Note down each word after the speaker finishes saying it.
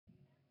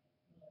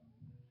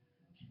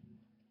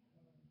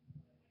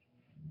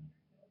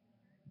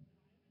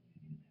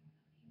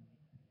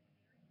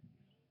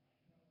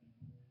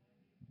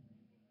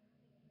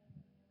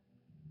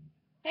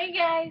Hey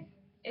guys,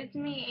 it's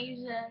me,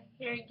 Asia,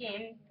 here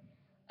again.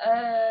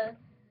 Uh,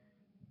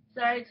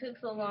 Sorry it took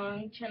so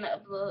long trying to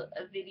upload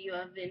a video.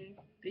 I've been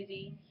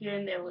busy here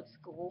and there with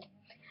school.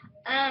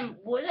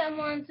 What I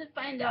wanted to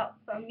find out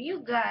from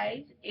you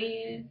guys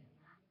is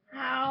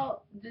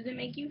how does it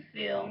make you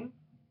feel,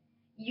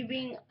 you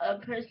being a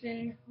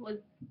person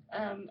with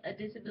a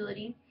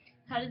disability,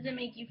 how does it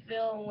make you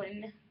feel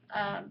when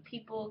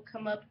people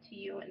come up to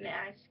you and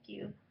ask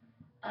you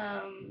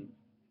um,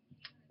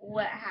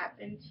 what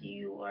happened to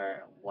you,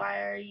 or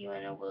why are you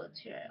in a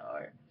wheelchair,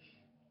 or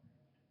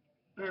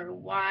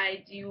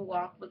why do you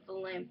walk with a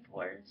limp,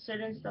 or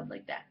certain stuff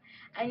like that.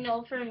 I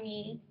know for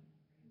me,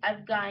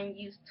 I've gotten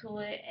used to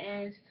it,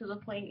 and it's to the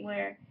point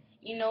where,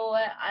 you know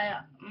what, I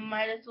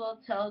might as well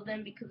tell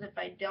them, because if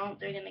I don't,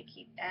 they're gonna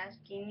keep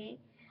asking me.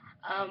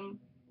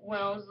 When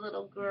I was a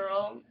little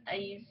girl, I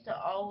used to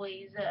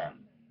always,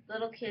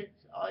 little kids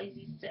always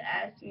used to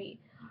ask me,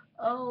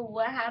 "Oh,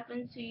 what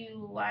happened to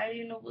you? Why are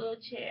you in a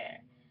wheelchair?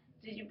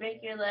 Did you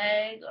break your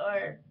leg?"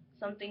 or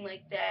something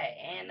like that.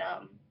 And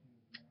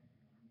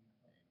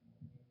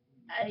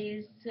I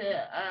used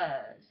to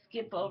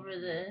skip over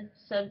the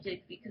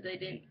subject because I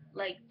didn't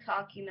like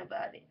talking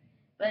about it.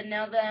 But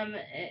now that I'm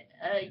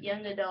a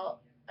young adult,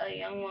 a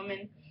young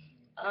woman,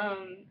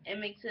 it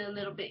makes it a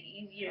little bit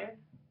easier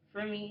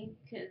for me,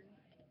 because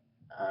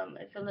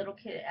if a little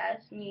kid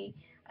asks me,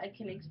 I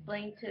can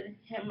explain to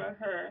him or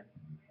her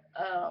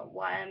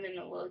why I'm in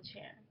a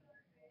wheelchair.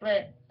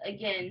 But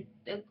again,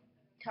 the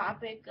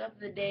topic of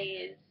the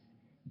day is,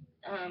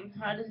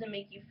 how does it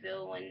make you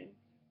feel when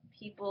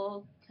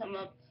people come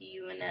up to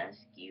you and ask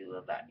you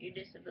about your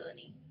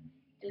disability?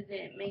 Does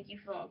it make you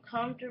feel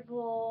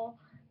uncomfortable?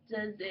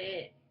 Does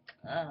it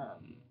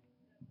um,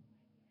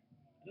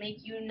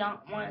 make you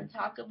not want to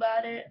talk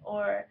about it?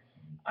 Or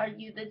are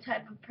you the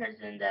type of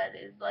person that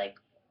is like,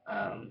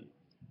 um,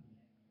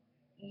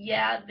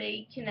 yeah,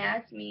 they can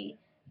ask me,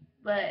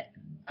 but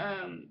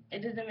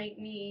it doesn't make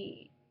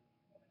me,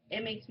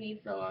 it makes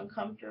me feel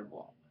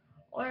uncomfortable?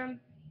 Or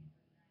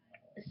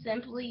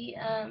simply,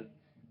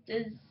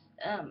 does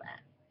um,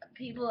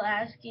 people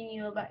asking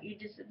you about your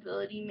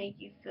disability make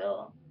you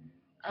feel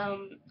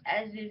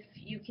as if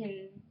you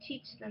can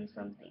teach them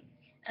something,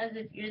 as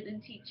if you're the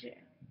teacher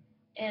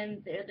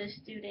and they're the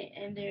student,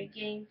 and they're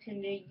getting to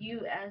know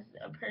you as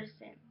a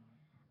person?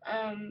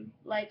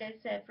 Like I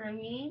said, for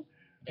me,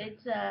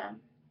 it's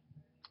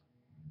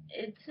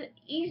it's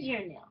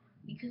easier now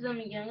because I'm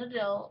a young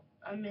adult.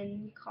 I'm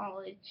in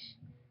college.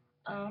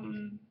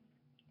 Um,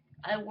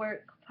 I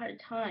work part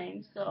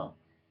time, so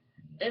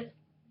if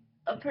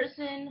a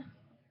person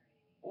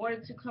were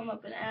to come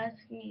up and ask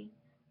me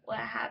what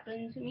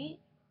happened to me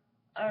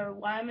or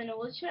why I'm in a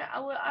wheelchair, I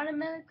would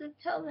automatically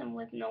tell them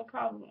with no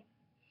problem,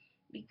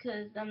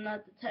 because I'm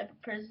not the type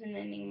of person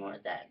anymore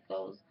that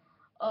goes,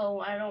 "Oh,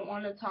 I don't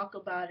want to talk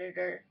about it,"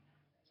 or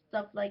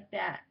stuff like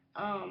that.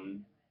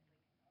 I'm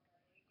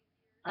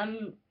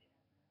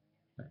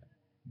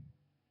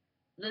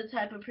the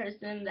type of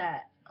person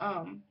that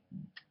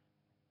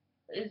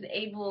is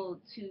able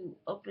to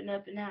open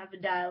up and have a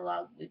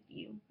dialogue with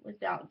you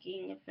without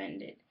getting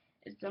offended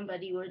if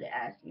somebody were to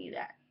ask me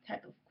that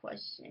type of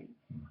question.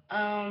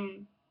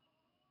 Um,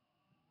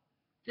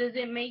 does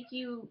it make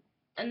you,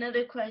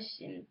 another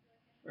question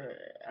for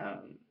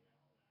um,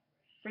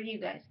 for you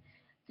guys,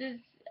 does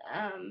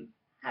um,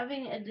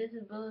 having a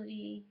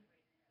disability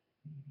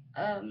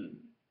um,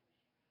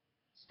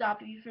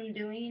 stop you from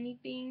doing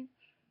anything?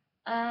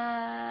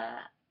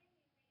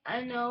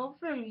 I know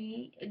for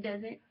me it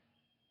doesn't.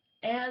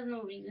 It has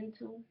no reason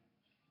to,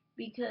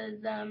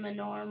 because I'm a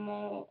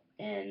normal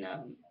and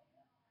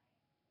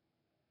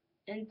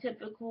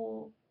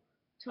typical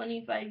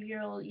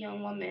 25-year-old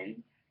young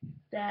woman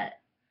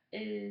that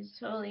is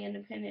totally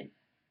independent.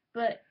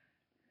 But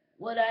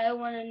what I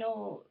want to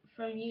know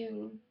from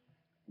you,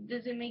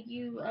 does it make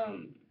you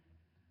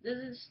does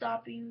it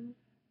stop you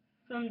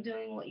from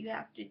doing what you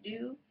have to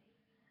do?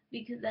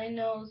 Because I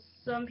know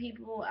some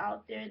people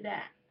out there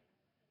that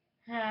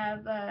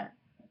have a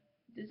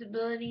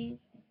disability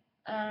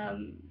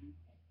um,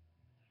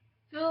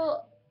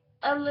 feel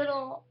a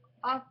little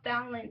off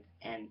balance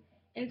and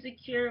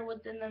insecure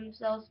within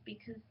themselves,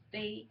 because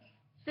they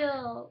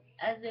feel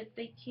as if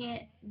they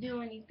can't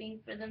do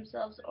anything for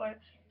themselves, or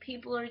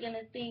people are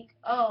gonna think,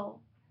 "Oh,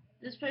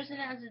 this person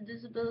has a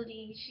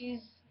disability.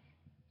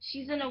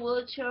 She's in a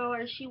wheelchair,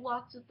 or she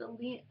walks with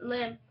a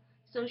limp,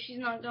 so she's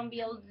not gonna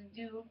be able to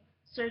do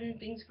certain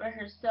things for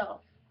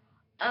herself."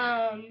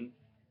 Um,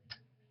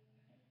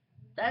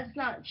 that's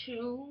not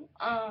true.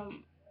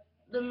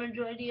 The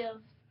majority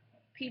of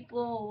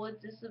people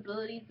with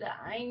disabilities that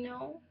I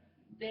know,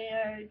 they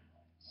are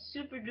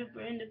super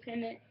duper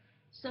independent.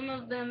 Some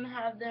of them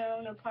have their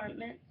own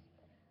apartments.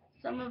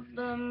 Some of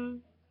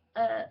them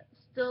uh,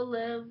 still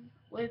live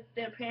with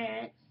their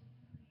parents,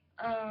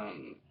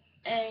 um,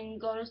 and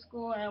go to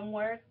school and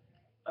work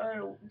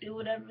or do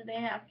whatever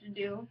they have to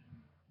do.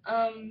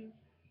 Um,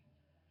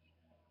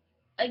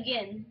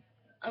 Again,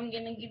 I'm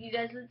gonna give you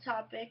guys a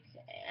topic.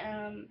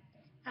 Um,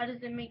 how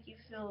does it make you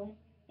feel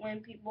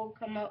when people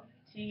come up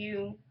to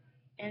you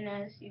and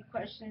ask you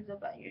questions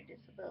about your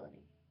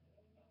disability.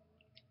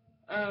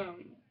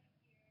 Um,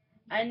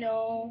 I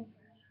know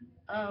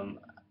um,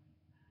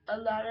 a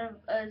lot of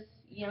us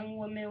young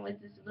women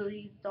with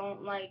disabilities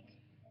don't like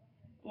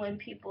when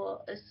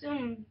people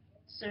assume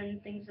certain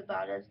things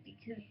about us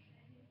because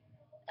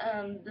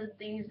the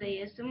things they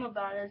assume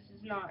about us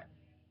is not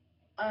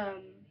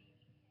um,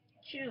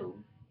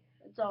 true.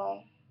 It's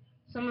all,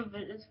 some of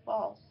it is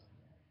false.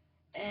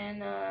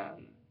 And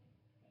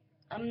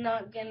I'm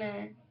not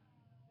gonna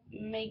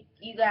make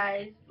you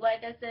guys,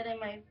 like I said in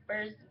my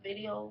first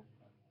video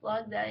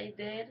vlog that I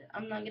did,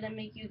 I'm not gonna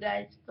make you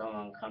guys feel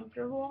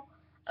uncomfortable.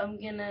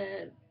 I'm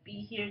gonna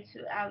be here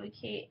to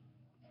advocate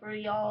for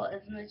y'all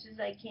as much as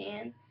I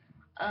can.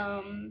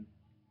 Um,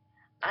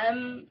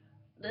 I'm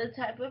the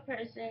type of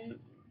person,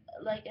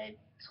 like I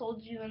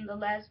told you in the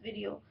last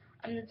video,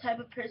 I'm the type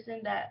of person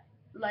that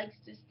likes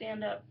to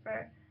stand up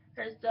for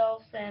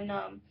herself, and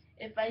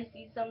if I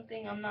see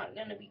something, I'm not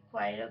gonna be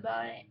quiet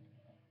about it.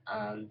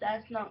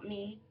 That's not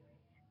me.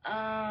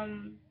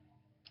 Um,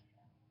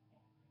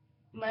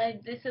 my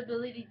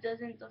disability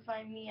doesn't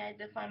define me. I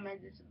define my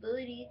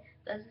disability.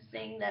 That's the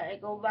saying that I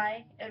go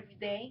by every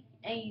day,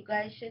 and you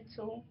guys should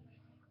too.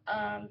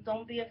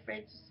 Don't be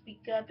afraid to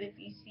speak up if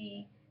you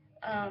see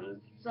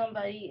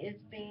somebody is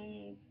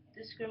being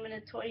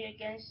discriminatory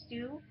against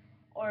you,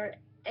 or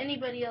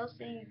anybody else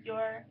in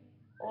your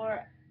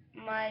or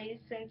my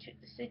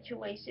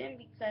situation,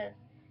 because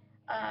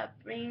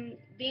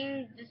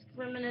being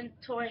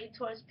discriminatory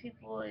towards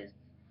people is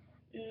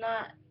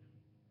not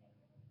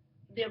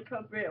the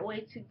appropriate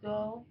way to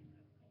go.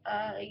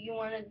 You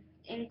want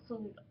to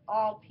include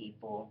all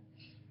people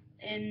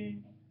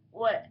in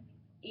what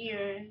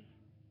you're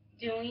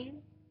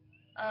doing,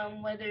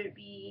 whether it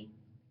be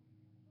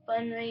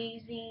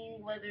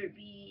fundraising, whether it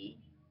be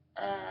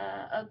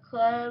a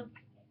club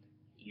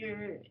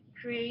you're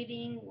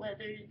creating,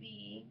 whether it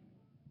be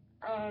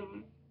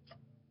um,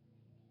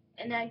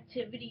 an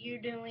activity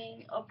you're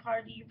doing, a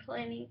party you're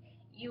planning.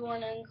 You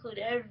want to include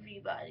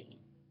everybody,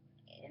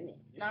 and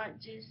not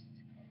just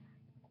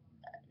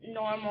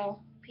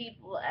normal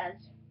people, as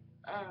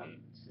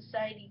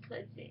society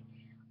puts it,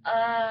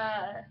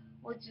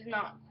 which is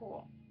not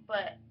cool.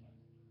 But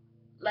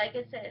like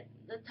I said,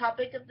 the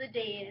topic of the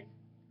day is,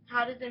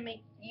 how does it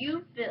make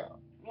you feel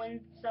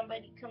when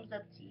somebody comes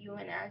up to you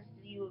and asks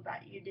you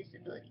about your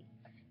disability?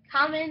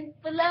 Comment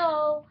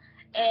below,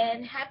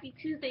 and happy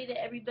Tuesday to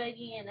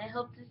everybody, and I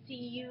hope to see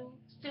you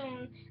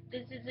soon.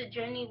 This is a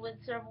journey with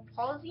cerebral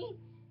palsy,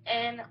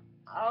 and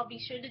I'll be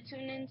sure to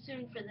tune in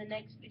soon for the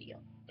next video.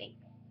 Thanks.